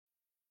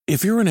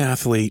If you're an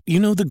athlete, you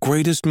know the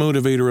greatest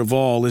motivator of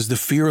all is the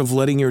fear of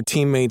letting your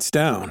teammates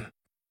down.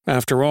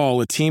 After all,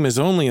 a team is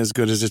only as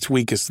good as its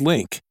weakest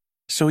link.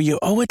 So you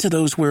owe it to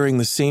those wearing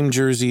the same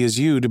jersey as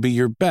you to be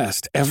your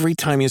best every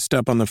time you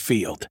step on the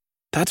field.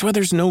 That's why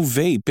there's no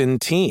vape in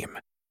team.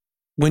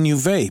 When you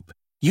vape,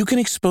 you can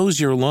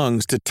expose your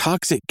lungs to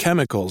toxic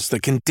chemicals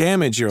that can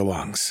damage your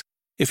lungs.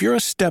 If you're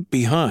a step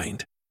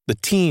behind, the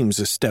team's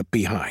a step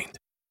behind.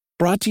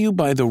 Brought to you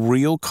by The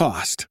Real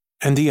Cost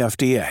and the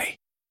FDA.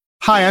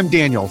 Hi, I'm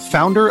Daniel,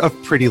 founder of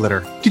Pretty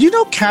Litter. Did you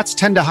know cats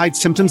tend to hide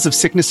symptoms of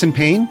sickness and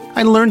pain?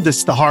 I learned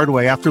this the hard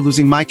way after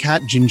losing my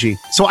cat, Gingy.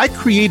 So I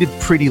created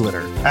Pretty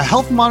Litter, a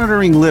health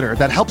monitoring litter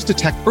that helps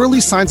detect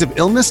early signs of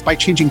illness by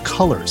changing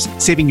colors,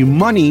 saving you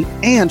money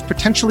and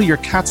potentially your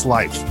cat's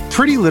life.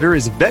 Pretty Litter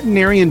is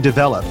veterinarian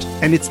developed,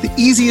 and it's the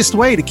easiest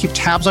way to keep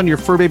tabs on your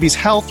fur baby's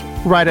health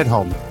right at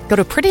home. Go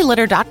to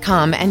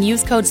prettylitter.com and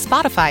use code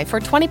SPOTIFY for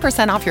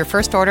 20% off your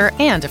first order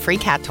and a free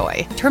cat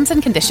toy. Terms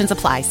and conditions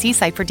apply. See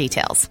site for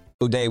details.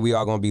 Today, we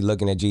are going to be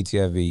looking at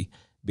GTA V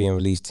being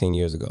released 10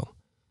 years ago.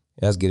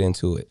 Let's get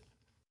into it.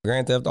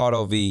 Grand Theft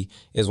Auto V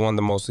is one of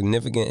the most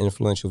significant and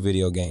influential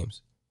video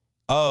games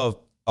of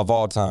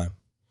all time.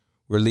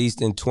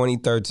 Released in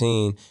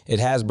 2013, it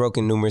has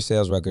broken numerous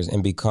sales records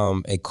and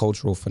become a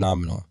cultural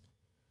phenomenon.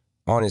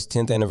 On its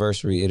 10th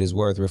anniversary, it is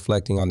worth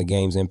reflecting on the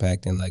game's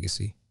impact and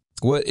legacy.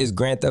 What is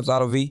Grand Theft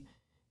Auto V?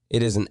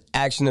 It is an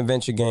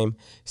action-adventure game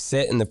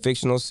set in the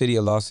fictional city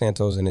of Los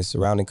Santos and its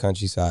surrounding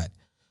countryside.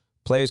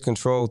 Players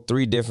control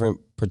three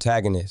different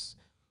protagonists: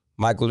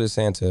 Michael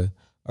DeSanta,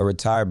 a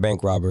retired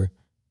bank robber;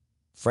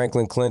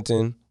 Franklin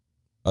Clinton,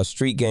 a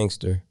street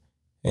gangster;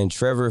 and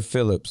Trevor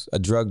Phillips, a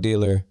drug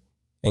dealer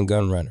and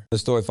gun runner. The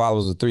story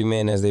follows the three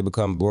men as they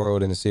become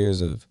embroiled in a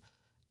series of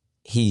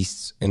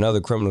heists and other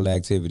criminal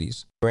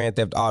activities. Grand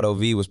Theft Auto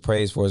V was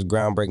praised for its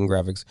groundbreaking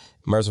graphics,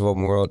 immersive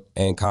open world,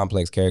 and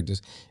complex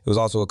characters. It was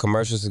also a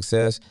commercial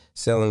success,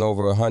 selling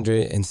over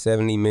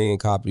 170 million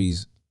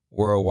copies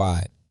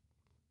worldwide.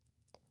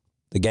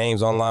 The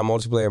game's online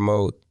multiplayer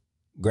mode,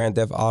 Grand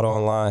Theft Auto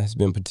Online, has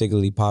been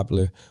particularly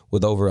popular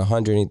with over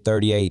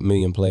 138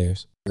 million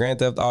players. Grand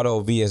Theft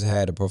Auto V has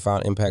had a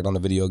profound impact on the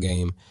video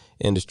game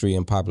industry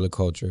and popular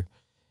culture.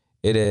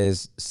 It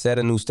has set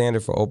a new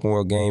standard for open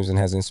world games and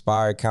has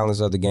inspired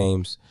countless other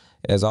games.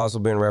 It has also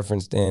been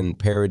referenced and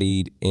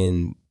parodied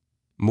in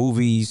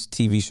movies,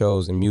 TV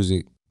shows, and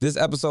music. This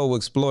episode will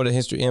explore the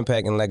history,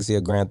 impact, and legacy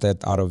of Grand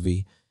Theft Auto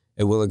V.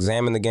 It will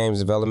examine the game's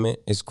development,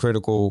 its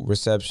critical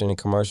reception and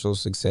commercial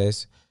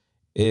success,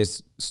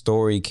 its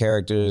story,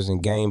 characters,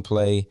 and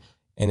gameplay,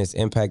 and its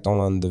impact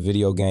on the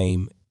video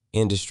game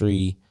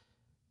industry,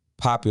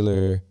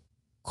 popular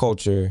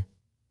culture,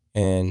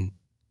 and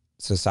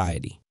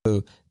society.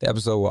 So the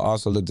episode will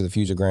also look to the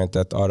future of Grand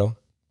Theft Auto.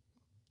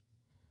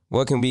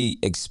 What can we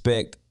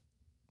expect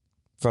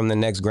from the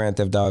next Grand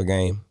Theft Auto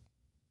game?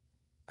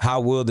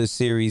 How will this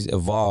series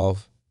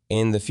evolve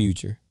in the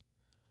future?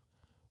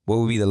 What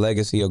will be the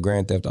legacy of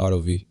Grand Theft Auto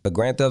V? The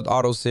Grand Theft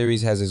Auto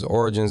series has its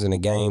origins in a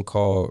game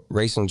called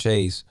Racing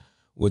Chase,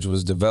 which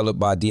was developed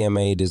by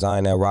DMA,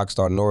 designed at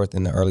Rockstar North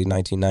in the early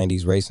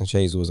 1990s. Racing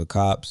Chase was a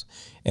cops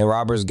and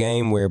robbers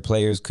game where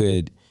players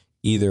could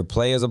either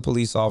play as a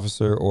police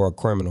officer or a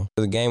criminal.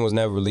 The game was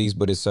never released,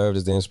 but it served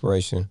as the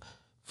inspiration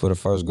for the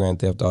first Grand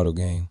Theft Auto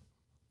game,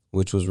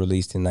 which was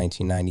released in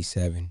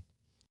 1997.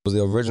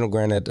 The original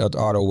Grand Theft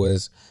Auto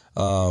was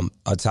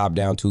a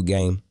top-down 2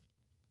 game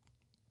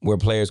where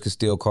players could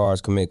steal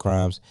cars, commit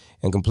crimes,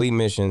 and complete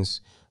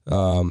missions.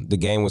 The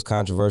game was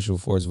controversial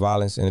for its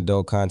violence and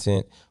adult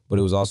content, but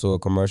it was also a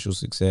commercial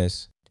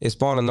success. It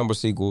spawned a number of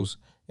sequels,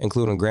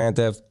 including Grand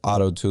Theft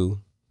Auto 2,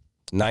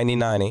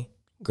 1990,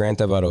 Grand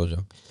Theft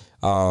Auto,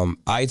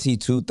 IT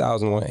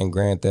 2001, and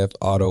Grand Theft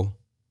Auto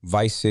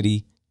Vice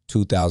City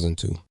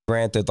 2002.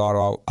 Grand Theft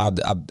Auto,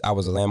 I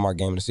was a landmark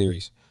game in the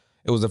series.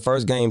 It was the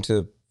first game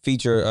to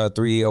feature a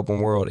 3D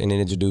open world, and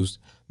it introduced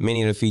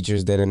many of the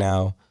features that are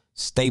now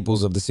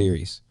staples of the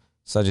series,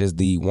 such as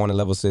the wanted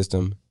level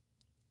system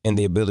and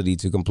the ability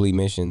to complete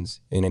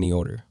missions in any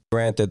order.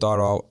 Grand Theft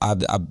Auto,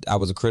 I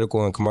was a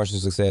critical and commercial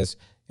success,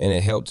 and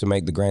it helped to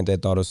make the Grand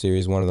Theft Auto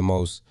series one of the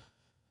most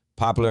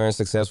popular and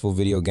successful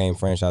video game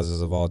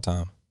franchises of all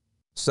time.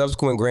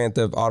 Subsequent Grand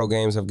Theft Auto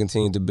games have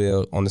continued to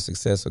build on the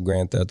success of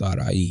Grand Theft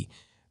Auto, i.e.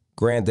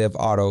 Grand Theft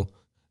Auto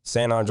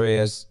San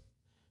Andreas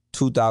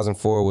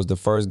 2004 was the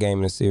first game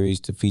in the series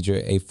to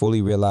feature a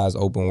fully realized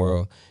open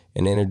world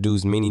and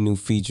introduced many new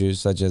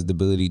features such as the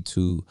ability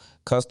to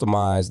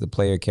customize the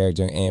player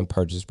character and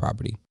purchase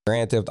property.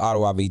 Grand Theft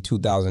Auto V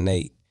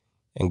 2008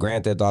 and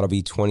Grand Theft Auto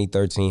V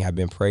 2013 have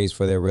been praised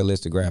for their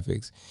realistic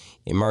graphics,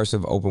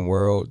 immersive open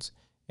worlds,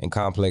 and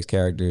complex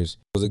characters.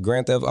 The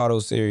Grand Theft Auto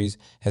series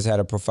has had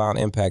a profound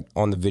impact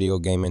on the video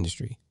game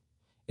industry.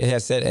 It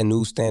has set a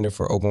new standard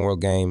for open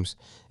world games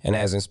and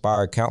has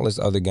inspired countless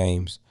other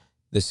games.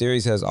 The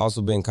series has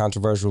also been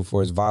controversial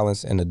for its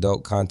violence and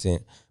adult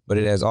content, but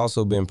it has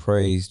also been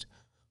praised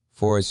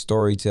for its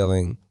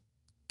storytelling,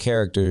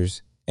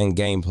 characters, and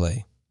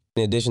gameplay.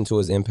 In addition to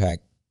its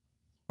impact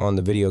on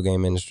the video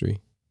game industry,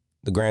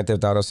 The Grand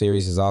Theft Auto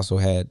series has also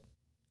had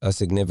a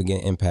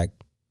significant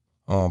impact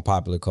on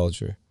popular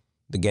culture.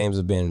 The games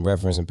have been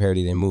referenced and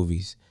parodied in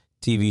movies,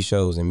 TV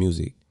shows, and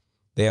music.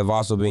 They have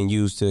also been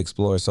used to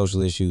explore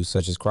social issues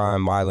such as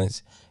crime,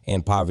 violence,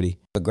 and poverty.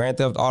 The Grand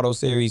Theft Auto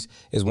series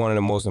is one of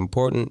the most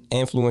important,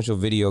 influential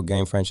video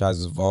game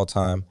franchises of all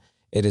time.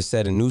 It has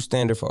set a new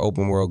standard for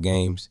open world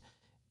games,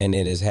 and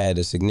it has had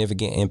a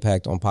significant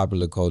impact on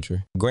popular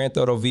culture. Grand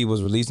Theft Auto V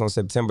was released on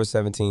September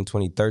 17,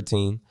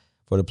 2013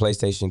 for the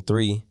PlayStation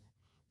 3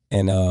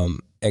 and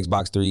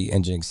Xbox 3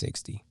 and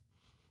 360.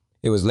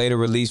 It was later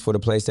released for the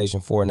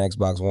PlayStation 4 and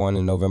Xbox One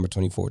in November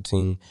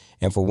 2014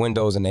 and for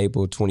Windows in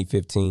April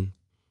 2015.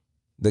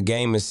 The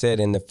game is set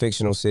in the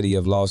fictional city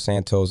of Los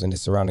Santos and the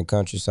surrounding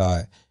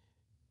countryside,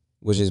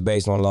 which is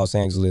based on Los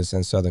Angeles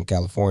and Southern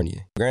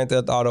California. Grand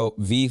Theft Auto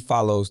V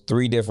follows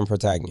 3 different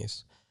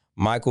protagonists: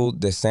 Michael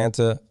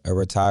DeSanta, a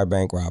retired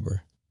bank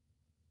robber;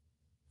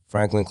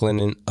 Franklin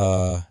Clinton,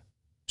 a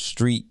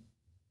street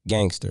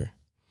gangster;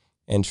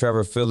 and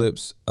Trevor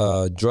Phillips,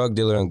 a drug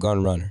dealer and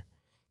gun runner.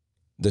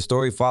 The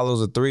story follows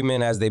the 3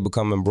 men as they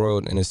become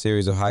embroiled in a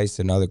series of heists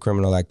and other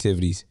criminal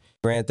activities.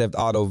 Grand Theft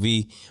Auto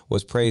V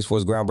was praised for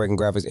its groundbreaking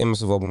graphics,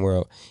 immersive open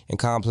world, and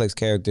complex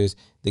characters.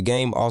 The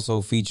game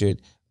also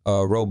featured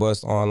a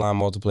robust online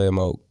multiplayer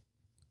mode,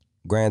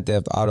 Grand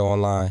Theft Auto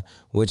Online,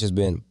 which has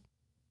been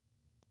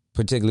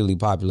particularly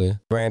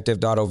popular. Grand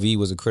Theft Auto V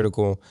was a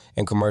critical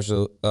and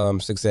commercial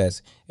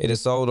success. It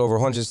has sold over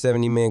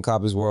 170 million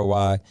copies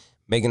worldwide,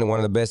 making it one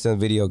of the best-selling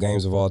video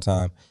games of all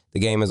time. The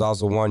game has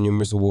also won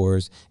numerous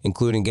awards,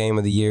 including Game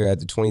of the Year at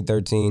the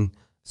 2013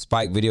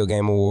 Spike Video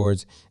Game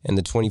Awards and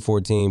the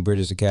 2014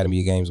 British Academy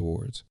of Games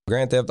Awards.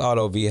 Grand Theft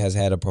Auto V has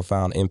had a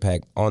profound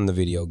impact on the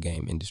video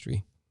game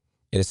industry.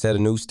 It has set a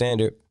new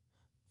standard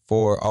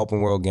for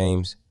open-world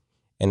games,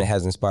 and it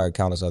has inspired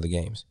countless other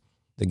games.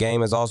 The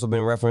game has also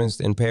been referenced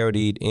and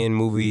parodied in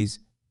movies,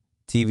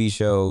 TV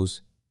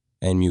shows,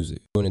 and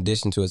music. In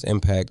addition to its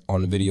impact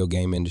on the video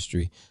game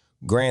industry,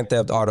 Grand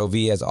Theft Auto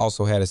V has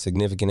also had a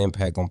significant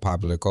impact on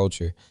popular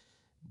culture.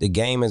 The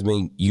game has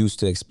been used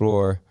to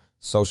explore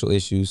social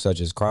issues such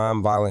as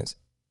crime, violence,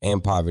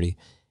 and poverty.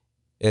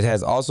 It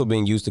has also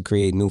been used to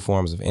create new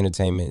forms of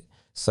entertainment,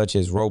 such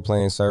as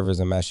role-playing servers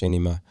and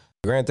machinima.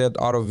 Grand Theft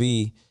Auto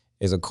V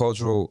is a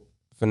cultural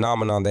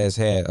phenomenon that has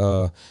had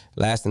a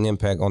lasting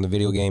impact on the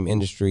video game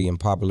industry and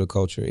popular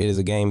culture. It is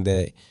a game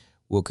that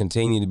will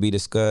continue to be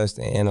discussed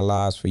and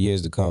analyzed for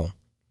years to come.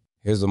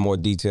 Here's a more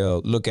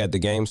detailed look at the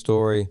game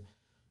story,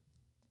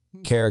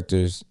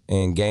 characters,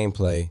 and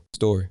gameplay.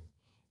 Story.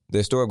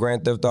 The story of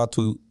Grand Theft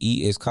Auto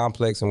E is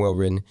complex and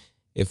well-written.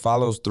 It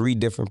follows 3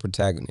 different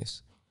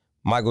protagonists: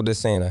 Michael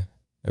DeSanta,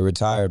 a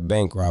retired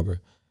bank robber;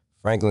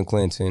 Franklin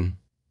Clinton,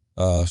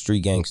 a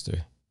street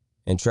gangster;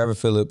 and Trevor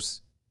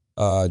Phillips,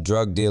 a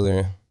drug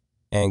dealer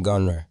and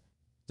gun runner.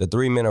 The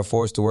 3 men are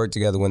forced to work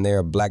together when they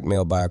are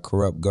blackmailed by a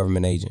corrupt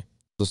government agent.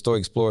 The story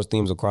explores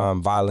themes of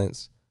crime,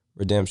 violence,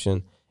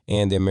 redemption,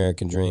 and the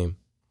American dream.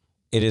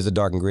 It is a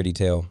dark and gritty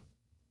tale,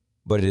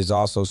 but it is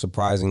also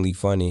surprisingly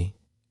funny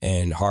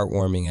and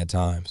heartwarming at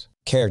times.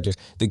 Characters.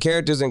 The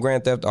characters in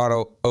Grand Theft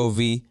Auto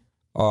OV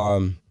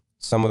are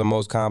some of the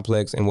most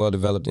complex and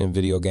well-developed in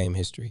video game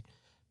history.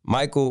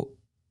 Michael,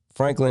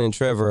 Franklin, and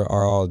Trevor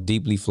are all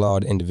deeply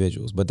flawed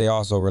individuals, but they're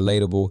also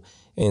relatable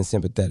and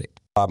sympathetic.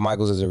 Bob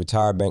Michaels is a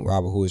retired bank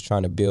robber who is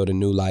trying to build a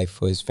new life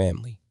for his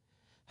family.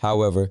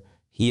 However,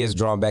 he is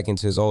drawn back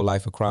into his old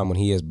life of crime when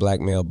he is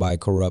blackmailed by a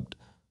corrupt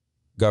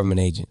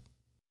government agent.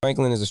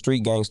 Franklin is a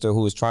street gangster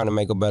who is trying to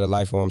make a better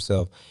life for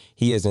himself.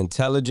 He is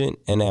intelligent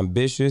and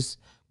ambitious,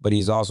 but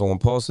he's also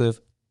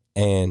impulsive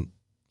and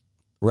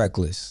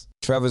reckless.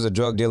 Trevor's a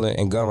drug dealer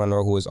and gun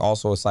runner who is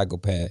also a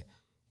psychopath.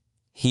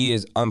 He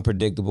is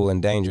unpredictable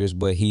and dangerous,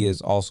 but he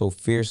is also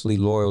fiercely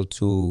loyal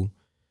to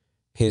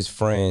his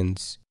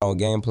friends. On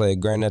gameplay,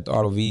 Grand Theft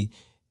Auto V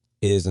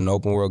is an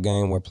open world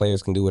game where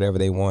players can do whatever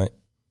they want.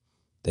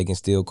 They can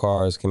steal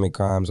cars, commit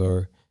crimes,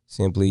 or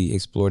simply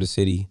explore the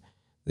city.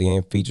 The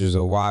game features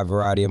a wide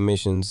variety of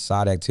missions,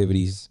 side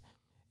activities,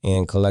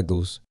 and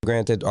collectibles.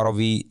 Grand Theft Auto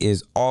V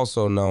is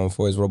also known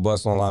for its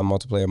robust online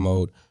multiplayer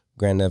mode,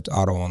 Grand Theft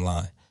Auto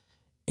Online.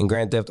 In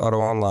Grand Theft Auto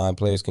Online,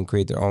 players can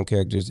create their own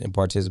characters and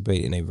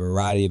participate in a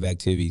variety of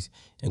activities,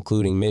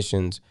 including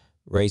missions,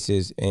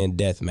 races, and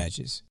death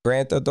matches.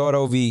 Grand Theft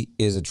Auto V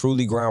is a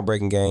truly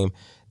groundbreaking game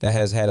that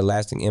has had a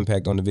lasting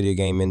impact on the video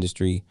game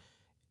industry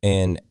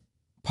and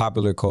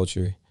popular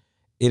culture.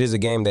 It is a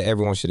game that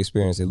everyone should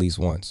experience at least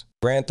once.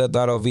 Grand Theft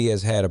Auto V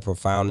has had a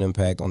profound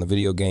impact on the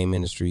video game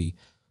industry,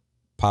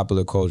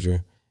 popular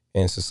culture,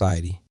 and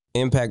society.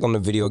 Impact on the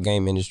video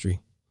game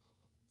industry.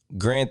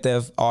 Grand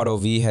Theft Auto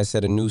V has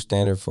set a new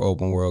standard for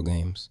open world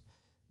games.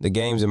 The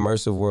game's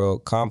immersive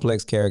world,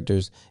 complex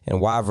characters, and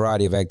wide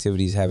variety of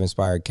activities have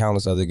inspired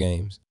countless other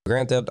games.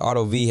 Grand Theft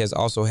Auto V has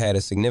also had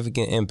a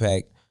significant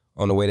impact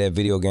on the way that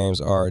video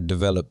games are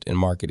developed and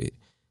marketed.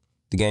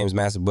 The game's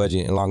massive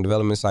budget and long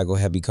development cycle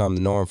have become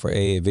the norm for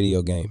AAA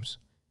video games.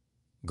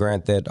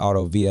 Grand Theft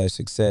Auto V's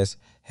success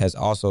has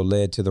also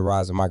led to the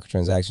rise of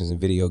microtransactions in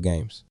video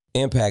games.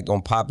 Impact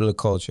on popular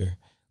culture.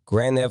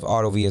 Grand Theft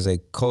Auto V is a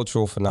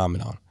cultural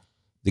phenomenon.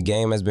 The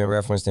game has been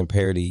referenced and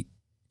parodied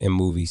in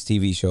movies,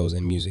 TV shows,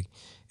 and music.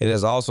 It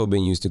has also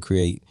been used to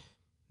create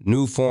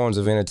new forms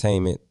of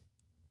entertainment,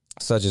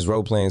 such as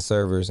role-playing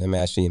servers and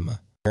machinima.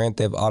 Grand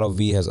Theft Auto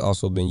V has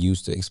also been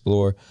used to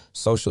explore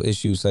social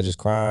issues such as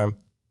crime,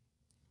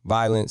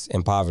 violence,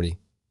 and poverty.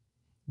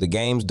 The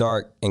game's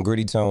dark and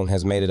gritty tone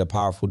has made it a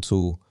powerful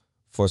tool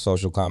for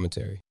social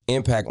commentary.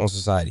 Impact on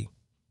society.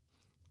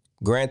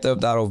 Grand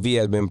Theft Auto V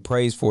has been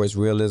praised for its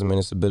realism and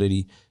its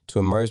ability to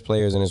immerse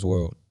players in its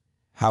world.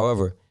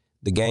 However,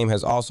 the game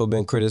has also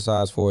been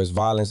criticized for its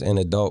violence and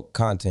adult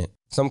content.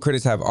 Some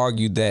critics have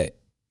argued that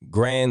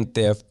Grand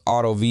Theft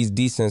Auto V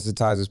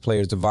desensitizes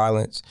players to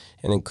violence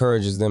and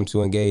encourages them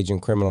to engage in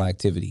criminal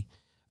activity.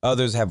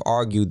 Others have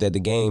argued that the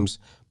game's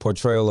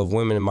portrayal of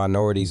women and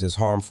minorities is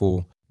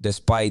harmful.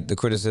 Despite the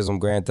criticism,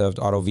 Grand Theft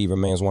Auto V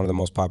remains one of the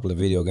most popular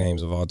video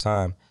games of all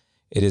time.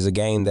 It is a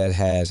game that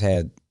has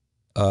had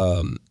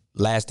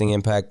lasting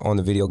impact on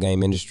the video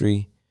game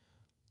industry,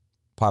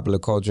 popular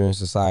culture, and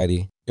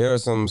society. Here are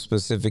some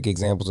specific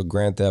examples of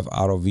Grand Theft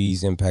Auto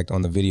V's impact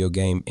on the video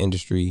game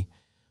industry,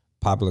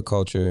 popular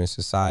culture, and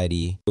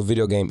society. The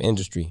video game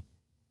industry.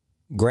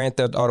 Grand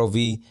Theft Auto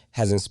V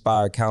has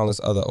inspired countless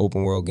other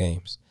open world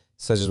games,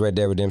 such as Red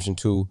Dead Redemption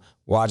 2,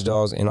 Watch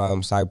Dogs, and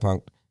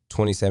Cyberpunk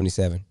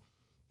 2077.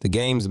 The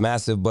game's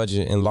massive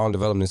budget and long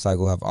development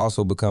cycle have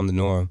also become the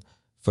norm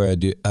for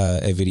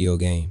video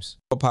games.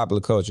 For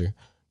popular culture,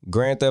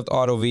 Grand Theft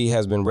Auto V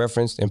has been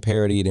referenced and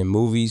parodied in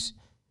movies,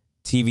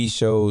 TV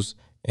shows,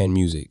 and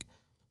music.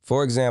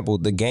 For example,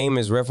 the game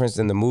is referenced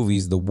in the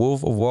movies The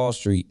Wolf of Wall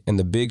Street and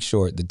The Big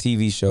Short, the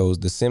TV shows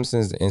The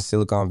Simpsons and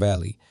Silicon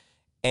Valley,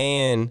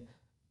 and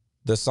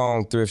the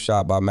song Thrift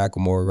Shop by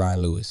Macklemore and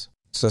Ryan Lewis.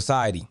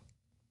 Society.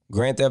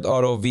 Grand Theft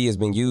Auto V has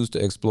been used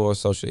to explore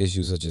social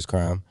issues such as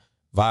crime,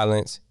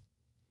 violence,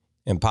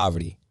 and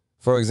poverty.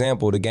 For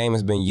example, the game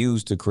has been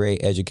used to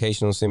create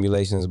educational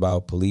simulations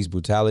about police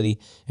brutality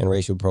and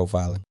racial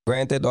profiling.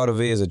 Grand Theft Auto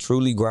V is a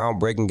truly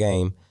groundbreaking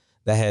game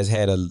that has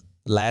had a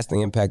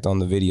lasting impact on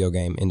the video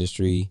game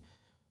industry,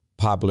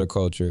 popular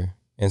culture,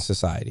 and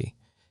society.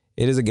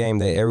 It is a game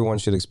that everyone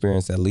should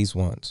experience at least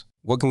once.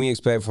 What can we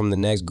expect from the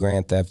next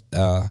Grand Theft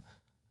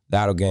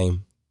Auto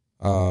game?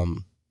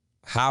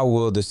 How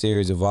will the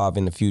series evolve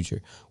in the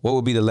future? What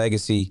will be the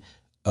legacy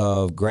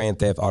of Grand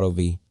Theft Auto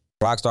V?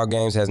 Rockstar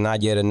Games has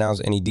not yet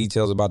announced any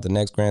details about the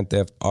next Grand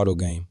Theft Auto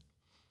game.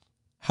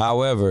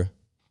 However,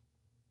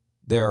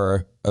 there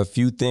are a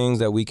few things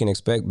that we can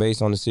expect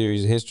based on the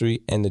series'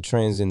 history and the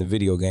trends in the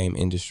video game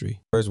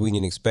industry. First, we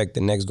can expect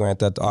the next Grand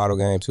Theft Auto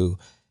game to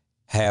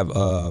have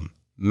a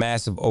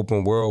massive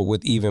open world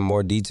with even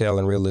more detail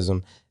and realism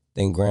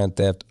than Grand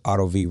Theft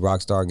Auto V.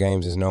 Rockstar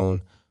Games is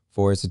known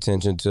for its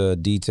attention to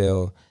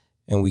detail,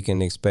 and we can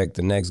expect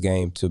the next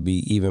game to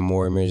be even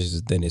more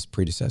immersive than its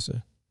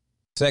predecessor.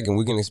 Second,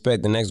 we can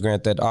expect the next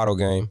Grand Theft Auto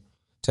game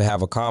to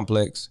have a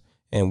complex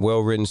and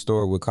well-written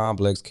story with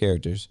complex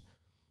characters.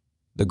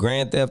 The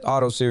Grand Theft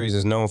Auto series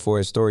is known for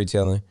its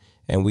storytelling,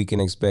 and we can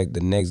expect the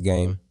next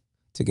game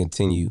to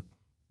continue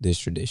this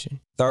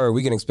tradition. Third,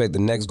 we can expect the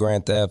next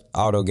Grand Theft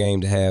Auto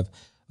game to have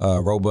a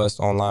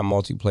robust online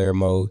multiplayer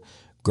mode.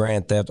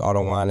 Grand Theft Auto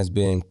Online has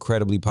been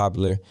incredibly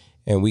popular,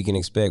 and we can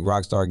expect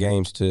Rockstar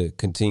Games to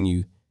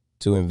continue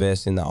to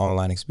invest in the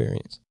online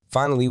experience.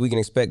 Finally, we can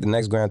expect the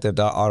next Grand Theft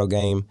Auto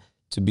game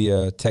to be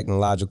a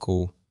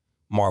technological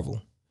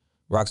marvel.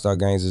 Rockstar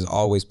Games is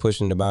always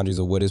pushing the boundaries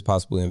of what is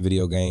possible in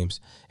video games,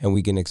 and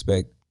we can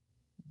expect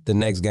the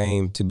next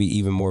game to be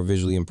even more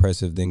visually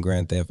impressive than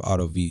Grand Theft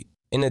Auto V.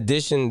 In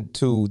addition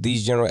to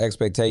these general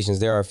expectations,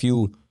 there are a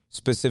few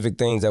specific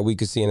things that we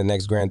could see in the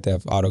next Grand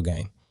Theft Auto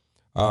game.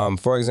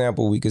 For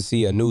example, we could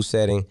see a new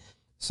setting,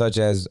 such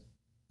as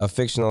a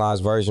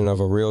fictionalized version of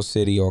a real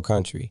city or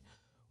country.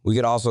 We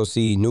could also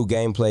see new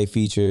gameplay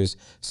features,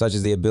 such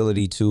as the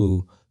ability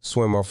to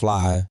swim or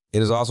fly.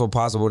 It is also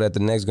possible that the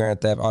next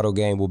Grand Theft Auto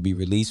game will be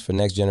released for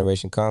next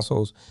generation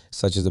consoles,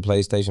 such as the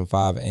PlayStation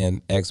 5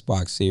 and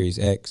Xbox Series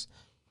X.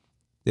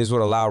 This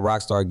would allow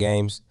Rockstar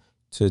Games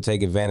to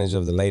take advantage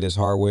of the latest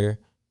hardware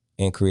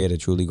and create a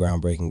truly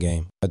groundbreaking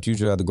game. The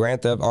future of the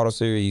Grand Theft Auto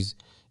series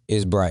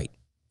is bright.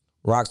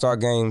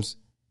 Rockstar Games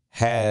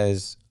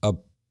has a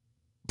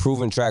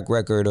proven track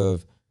record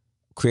of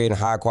creating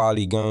high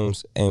quality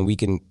games, and we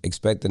can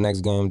expect the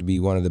next game to be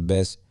one of the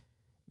best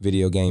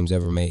video games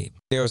ever made.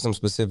 There are some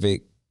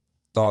specific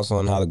thoughts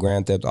on how the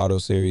Grand Theft Auto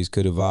series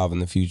could evolve in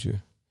the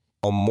future.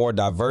 On more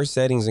diverse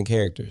settings and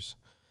characters.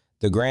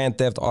 The Grand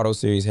Theft Auto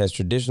series has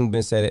traditionally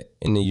been set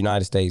in the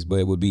United States, but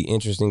it would be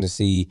interesting to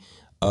see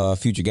a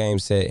future game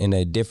set in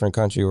a different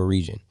country or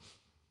region.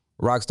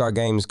 Rockstar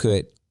Games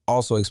could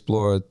also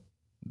explore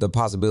the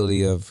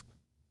possibility of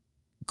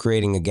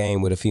creating a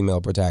game with a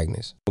female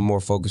protagonist, more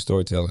focused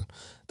storytelling.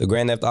 The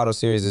Grand Theft Auto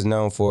series is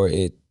known for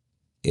its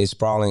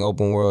sprawling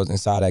open worlds and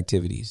side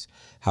activities.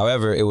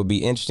 However, it would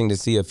be interesting to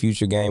see a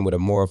future game with a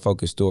more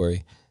focused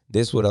story.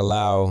 This would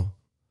allow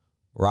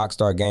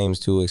Rockstar Games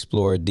to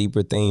explore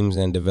deeper themes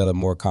and develop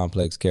more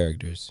complex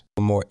characters.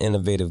 More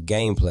innovative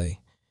gameplay.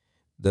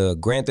 The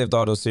Grand Theft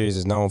Auto series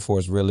is known for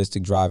its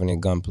realistic driving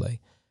and gunplay.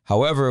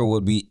 However, it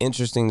would be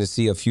interesting to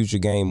see a future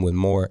game with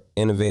more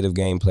innovative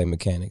gameplay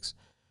mechanics.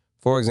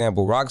 For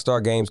example,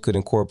 Rockstar Games could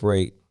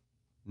incorporate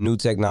new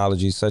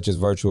technologies such as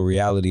virtual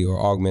reality or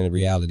augmented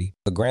reality.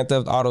 The Grand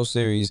Theft Auto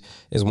series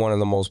is one of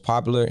the most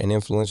popular and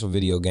influential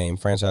video game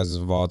franchises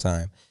of all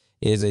time.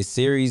 It is a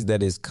series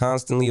that is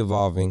constantly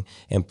evolving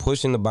and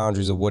pushing the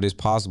boundaries of what is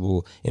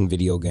possible in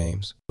video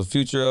games. The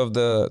future of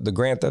the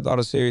Grand Theft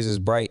Auto series is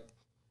bright,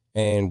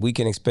 and we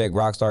can expect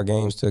Rockstar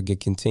Games to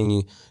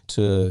continue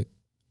to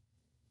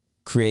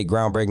create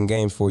groundbreaking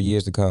games for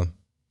years to come.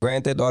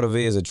 Grand Theft Auto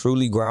V is a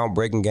truly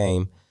groundbreaking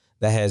game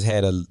that has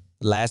had a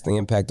lasting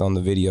impact on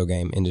the video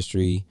game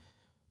industry,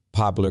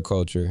 popular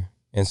culture,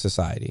 and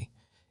society.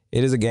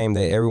 It is a game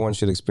that everyone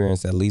should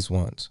experience at least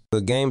once.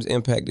 The game's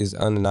impact is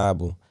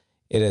undeniable.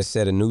 It has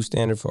set a new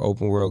standard for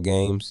open world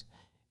games,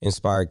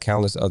 inspired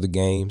countless other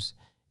games,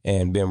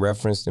 and been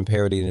referenced and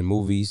parodied in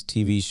movies,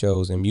 TV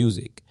shows, and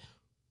music.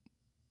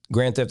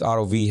 Grand Theft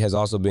Auto V has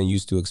also been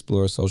used to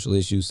explore social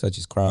issues such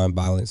as crime,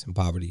 violence, and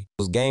poverty.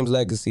 The game's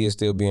legacy is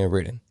still being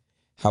written.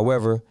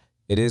 However,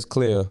 it is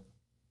clear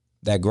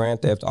that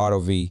Grand Theft Auto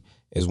V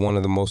is one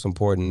of the most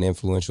important and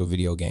influential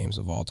video games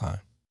of all time.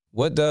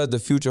 What does the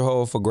future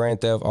hold for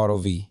Grand Theft Auto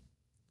V?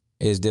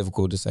 It is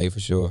difficult to say for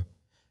sure.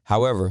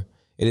 However,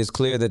 it is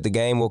clear that the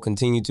game will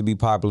continue to be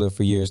popular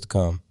for years to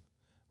come.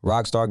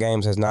 Rockstar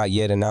Games has not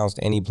yet announced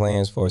any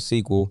plans for a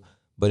sequel,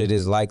 but it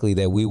is likely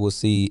that we will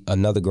see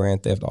another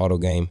Grand Theft Auto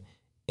game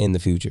in the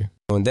future.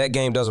 When that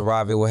game does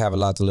arrive, it will have a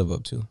lot to live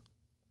up to.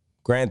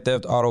 Grand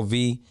Theft Auto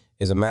V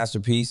is a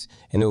masterpiece,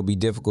 and it will be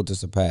difficult to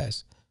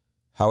surpass.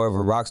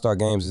 However, Rockstar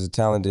Games is a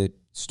talented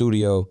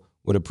studio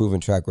with a proven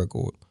track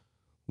record.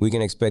 We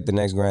can expect the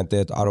next Grand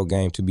Theft Auto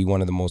game to be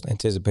one of the most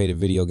anticipated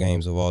video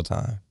games of all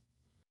time.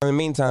 In the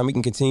meantime, we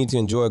can continue to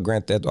enjoy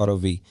Grand Theft Auto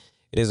V.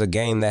 It is a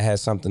game that has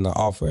something to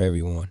offer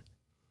everyone.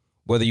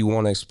 Whether you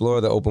want to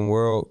explore the open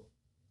world,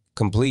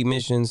 complete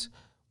missions,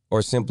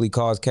 or simply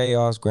cause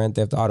chaos, Grand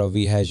Theft Auto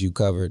V has you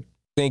covered.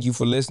 Thank you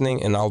for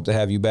listening, and I hope to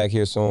have you back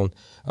here soon.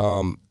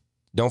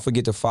 Don't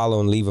forget to follow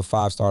and leave a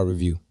 5-star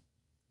review.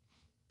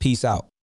 Peace out.